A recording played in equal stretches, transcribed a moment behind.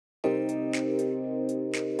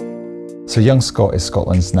So Young Scot is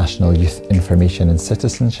Scotland's national youth information and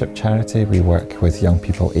citizenship charity. We work with young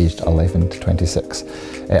people aged 11 to 26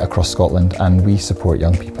 across Scotland, and we support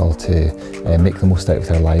young people to make the most out of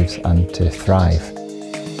their lives and to thrive.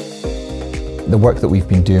 The work that we've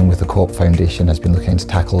been doing with the Co-op Foundation has been looking to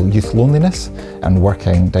tackle youth loneliness and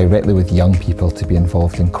working directly with young people to be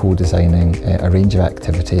involved in co-designing a range of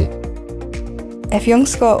activity. If Young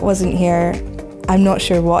Scot wasn't here, I'm not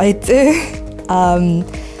sure what I'd do.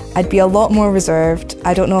 I'd be a lot more reserved.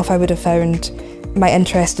 I don't know if I would have found my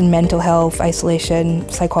interest in mental health, isolation,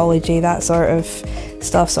 psychology, that sort of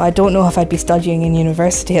stuff, so I don't know if I'd be studying in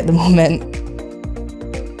university at the moment.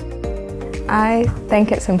 I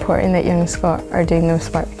think it's important that Young Scot are doing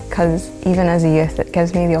this work because even as a youth it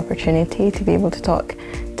gives me the opportunity to be able to talk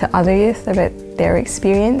to other youth about their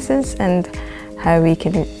experiences and how we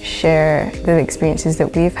can share the experiences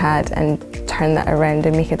that we've had and turn that around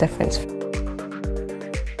and make a difference.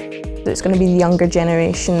 It's going to be the younger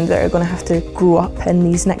generation that are going to have to grow up in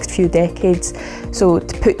these next few decades. So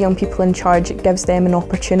to put young people in charge, it gives them an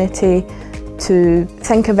opportunity to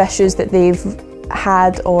think of issues that they've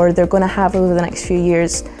had or they're going to have over the next few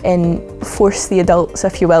years and force the adults,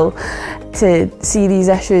 if you will, to see these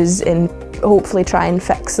issues and hopefully try and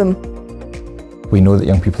fix them. We know that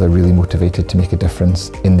young people are really motivated to make a difference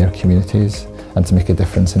in their communities and to make a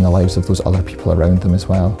difference in the lives of those other people around them as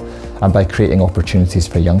well. And by creating opportunities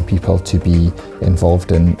for young people to be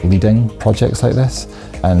involved in leading projects like this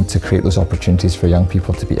and to create those opportunities for young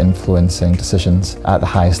people to be influencing decisions at the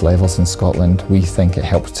highest levels in Scotland, we think it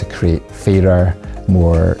helps to create fairer,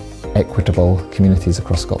 more equitable communities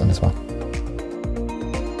across Scotland as well.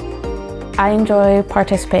 I enjoy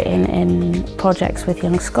participating in projects with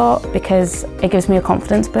Young Scot because it gives me a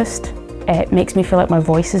confidence boost. It makes me feel like my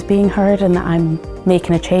voice is being heard and that I'm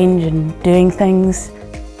making a change and doing things.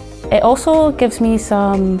 It also gives me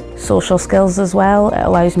some social skills as well. It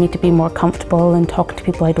allows me to be more comfortable in talking to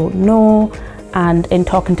people I don't know and in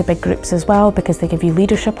talking to big groups as well because they give you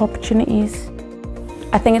leadership opportunities.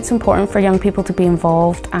 I think it's important for young people to be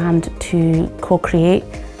involved and to co-create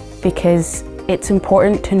because it's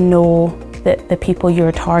important to know that the people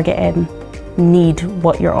you're targeting need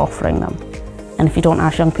what you're offering them. And if you don't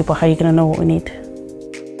ask young people, how are you going to know what we need?